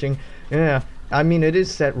little purging. Yeah, I mean, it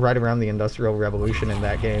is set right around the Industrial Revolution in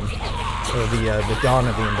that game. Or the dawn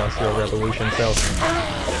of the Industrial Revolution, so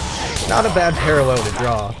not a bad parallel to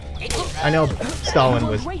draw. I know Stalin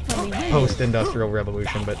was post-Industrial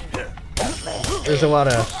Revolution, but there's a lot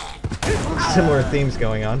of similar themes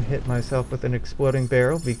going on. Hit myself with an exploding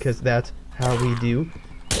barrel because that's how we do.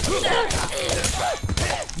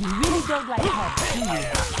 You really don't like hops, do you?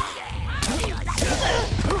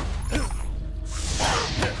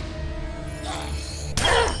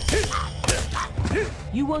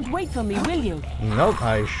 You won't wait for me, will you? Nope,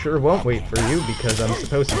 I sure won't wait for you because I'm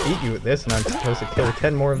supposed to beat you at this and I'm supposed to kill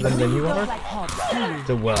 10 more of them than you are.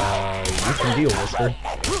 So, you can deal, Whisper.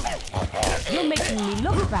 You're making me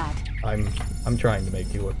look bad. I'm trying to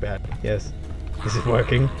make you look bad. Yes. Is it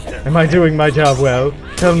working? Am I doing my job well?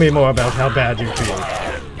 Tell me more about how bad you feel.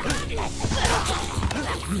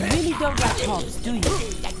 You really don't like hops, do you?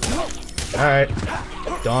 Alright.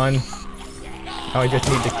 Done. Oh, I just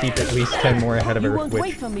need to keep at least 10 more ahead of her. You won't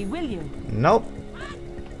wait for me, will you? Nope.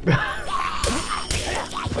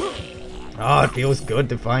 Oh, it feels good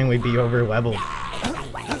to finally be over leveled.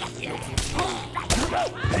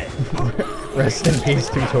 Rest in peace,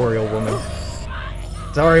 tutorial woman.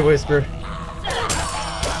 Sorry, Whisper.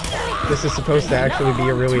 This is supposed to actually be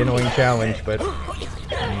a really annoying challenge, but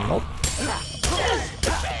nope.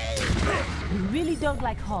 You really don't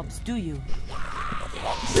like hops, do you?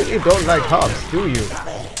 Really don't like hops, do you?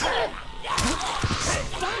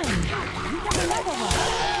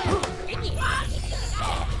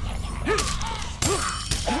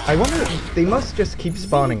 I wonder, they must just keep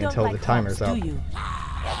spawning until the timer's up. You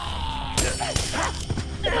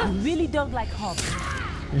really don't like hops.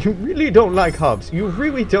 You really don't like hops. You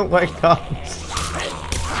really don't like hops.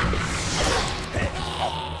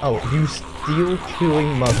 Oh, you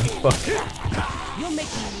steel-killing motherfucker. You're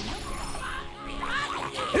making me...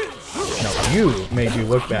 No, you made you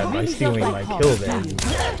look bad by stealing my kill there.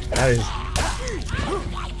 That is...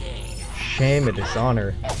 shame and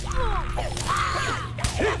dishonor.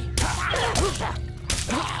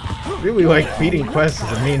 Really like beating quests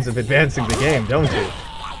as a means of advancing the game, don't you?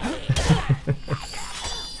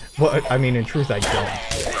 Well, I mean, in truth, I don't.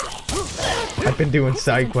 I've been doing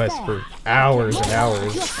side quests for hours and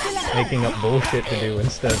hours, making up bullshit to do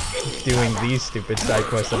instead of doing these stupid side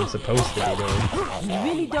quests I'm supposed to be doing. You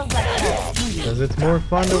really don't like hops, do you? Because it's more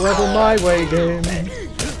fun to level my way, game.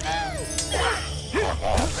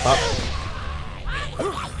 Up.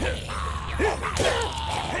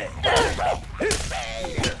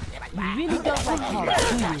 You really don't like hops,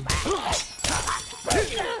 do you?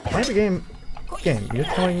 I have a game, you're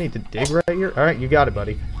telling me to dig right here? Alright, you got it,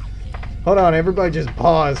 buddy. Hold on, everybody just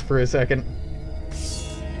pause for a second.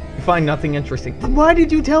 You find nothing interesting. Then why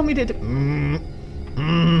did you tell me to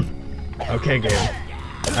Okay, game.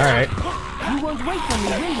 Alright. You won't wait for me,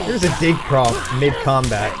 will you? Here's a dig prop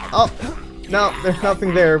mid-combat. Oh, no, there's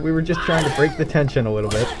nothing there. We were just trying to break the tension a little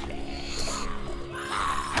bit.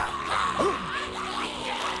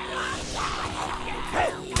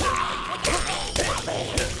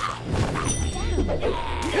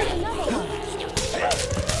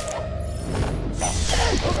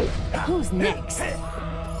 Who's next?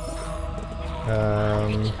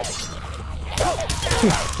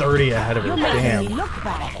 30 ahead of her. Damn.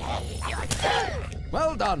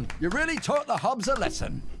 Well done. You really taught the hobs a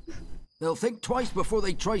lesson. They'll think twice before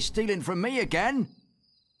they try stealing from me again.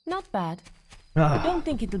 Not bad. I don't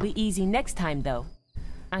think it'll be easy next time, though.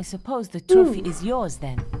 I suppose the trophy is yours,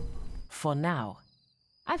 then. For now.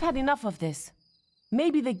 I've had enough of this.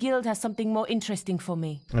 Maybe the guild has something more interesting for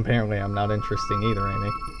me. Apparently I'm not interesting either, Amy.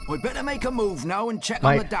 We better make a move now and check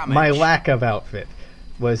on the damage. My lack of outfit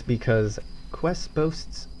was because quest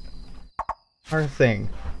boasts are a thing.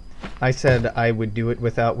 I said I would do it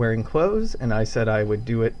without wearing clothes, and I said I would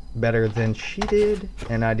do it better than she did,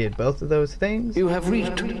 and I did both of those things. You have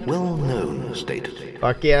reached well-known status.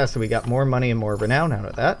 Fuck yeah, so we got more money and more renown out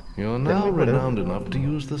of that. You're now renowned enough to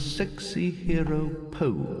use the sexy hero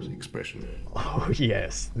pose expression. Oh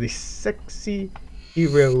yes, the sexy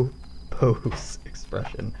hero pose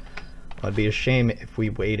expression. Well, it'd be a shame if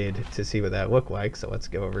we waited to see what that looked like, so let's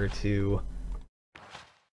go over to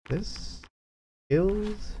this,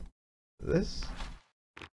 skills, this,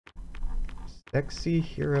 sexy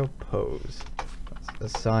hero pose.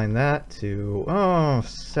 Let's assign that to,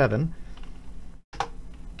 7.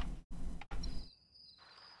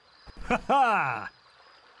 Ha-ha!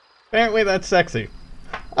 Apparently that's sexy.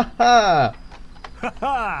 Ha-ha!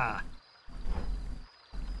 Ha-ha!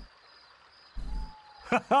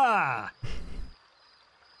 Ha ha!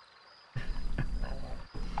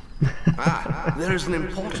 There's an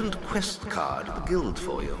important quest card at the guild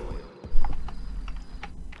for you.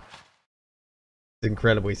 It's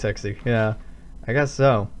incredibly sexy. Yeah, I guess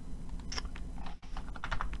so.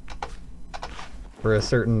 For a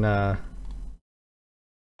certain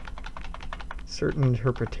certain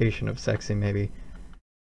interpretation of sexy, maybe.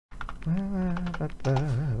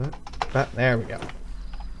 There we go.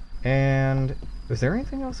 And is there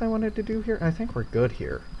anything else I wanted to do here? I think we're good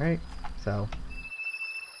here, right? So,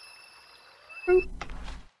 boop.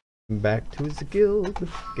 Back to the guild.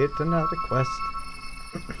 Get another quest.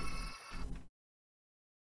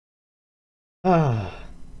 Ah.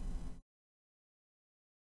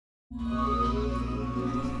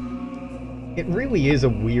 It really is a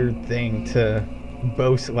weird thing to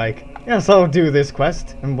boast like, yes, I'll do this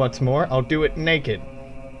quest, and what's more, I'll do it naked.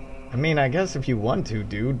 I mean, I guess if you want to,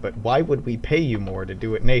 dude, but why would we pay you more to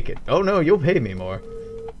do it naked? Oh no, you'll pay me more.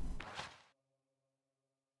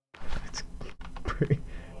 It's pretty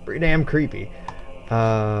damn creepy.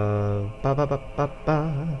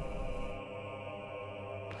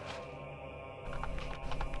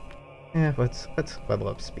 Yeah, let's level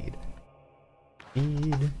up speed.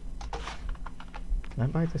 Speed. Can I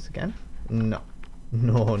buy this again? No.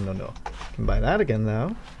 No. Can buy that again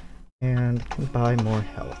though. And can buy more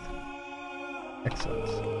health. Excellent.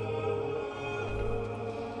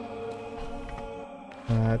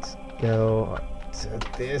 Let's go to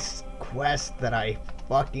this quest that I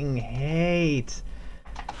fucking hate.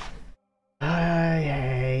 I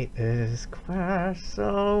hate this quest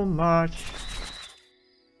so much.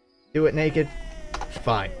 Do it naked?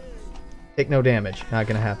 Fine. Take no damage. Not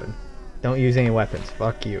gonna happen. Don't use any weapons.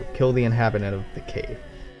 Fuck you. Kill the inhabitant of the cave.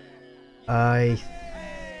 I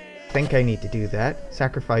think I need to do that.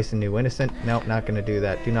 Sacrifice a new innocent. Nope, not gonna do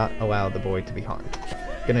that. Do not allow the boy to be harmed.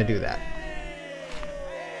 Gonna do that.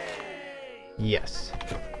 Yes.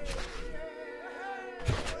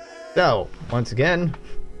 So, once again,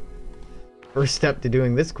 first step to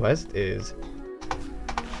doing this quest is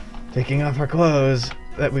taking off our clothes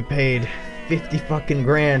that we paid 50 fucking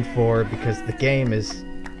grand for because the game is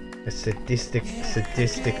a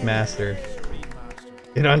sadistic master.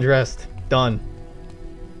 Get undressed. Done.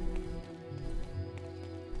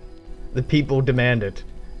 The people demand it.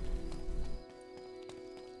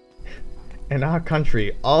 In our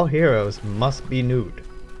country, all heroes must be nude.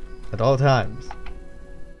 At all times.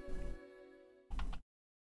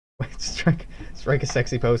 Wait, strike a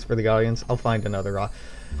sexy pose for the audience. I'll find another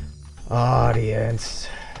audience.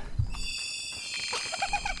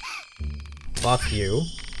 Fuck you.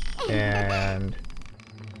 And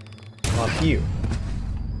fuck you.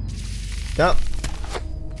 Stop.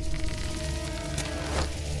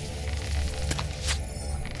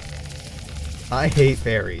 I hate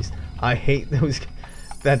fairies. I hate those.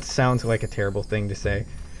 That sounds like a terrible thing to say.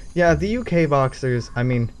 Yeah, the UK boxers, I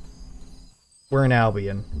mean, we're in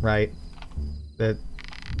Albion, right? That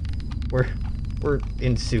we're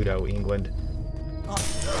in pseudo England.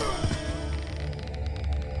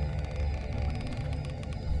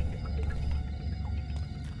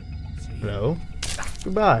 Hello?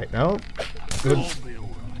 Goodbye. No? Good.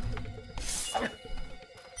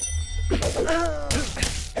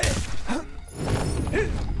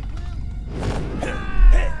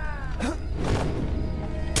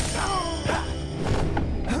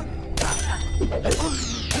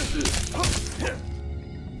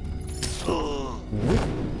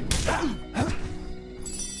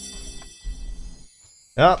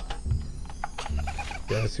 Oh.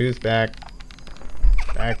 Guess who's back?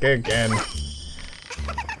 Back again.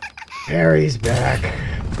 Harry's back.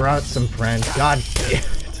 Brought some friends. God damn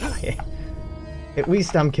it. At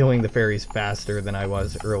least I'm killing the fairies faster than I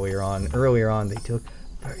was earlier on. Earlier on, they took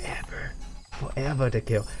forever to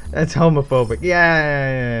kill. That's homophobic.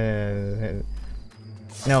 Yeah.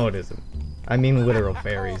 No, it isn't. I mean literal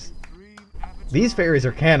fairies. These fairies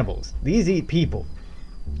are cannibals. These eat people.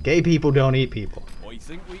 Gay people don't eat people.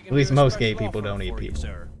 At least most gay people don't eat people.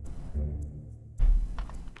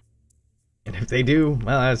 And if they do,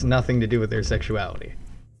 well, that has nothing to do with their sexuality.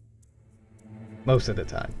 Most of the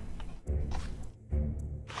time.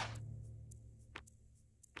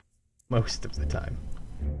 Most of the time.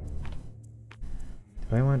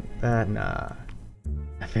 Do I want that? Nah.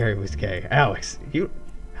 That fairy was gay. Alex, you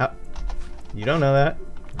don't know that.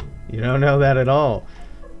 You don't know that at all.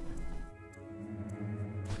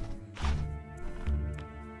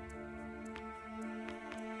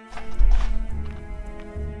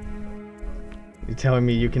 You telling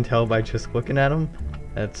me you can tell by just looking at him?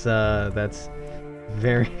 That's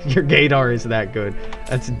Your gaydar is that good.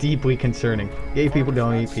 That's deeply concerning. Gay people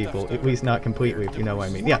don't eat people, at least not completely, if you know what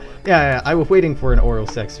I mean. Yeah, I was waiting for an oral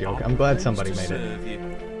sex joke. I'm glad somebody made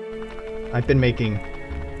it. I've been making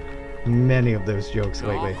many of those jokes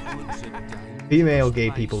lately. Female gay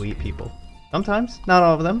people eat people. Sometimes, not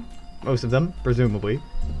all of them. Most of them, presumably.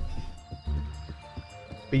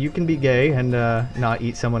 But you can be gay and not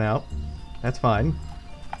eat someone out. That's fine.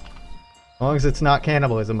 As long as it's not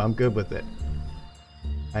cannibalism, I'm good with it.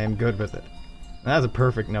 I am good with it. That's a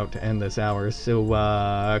perfect note to end this hour.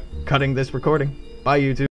 So, cutting this recording. Bye, YouTube.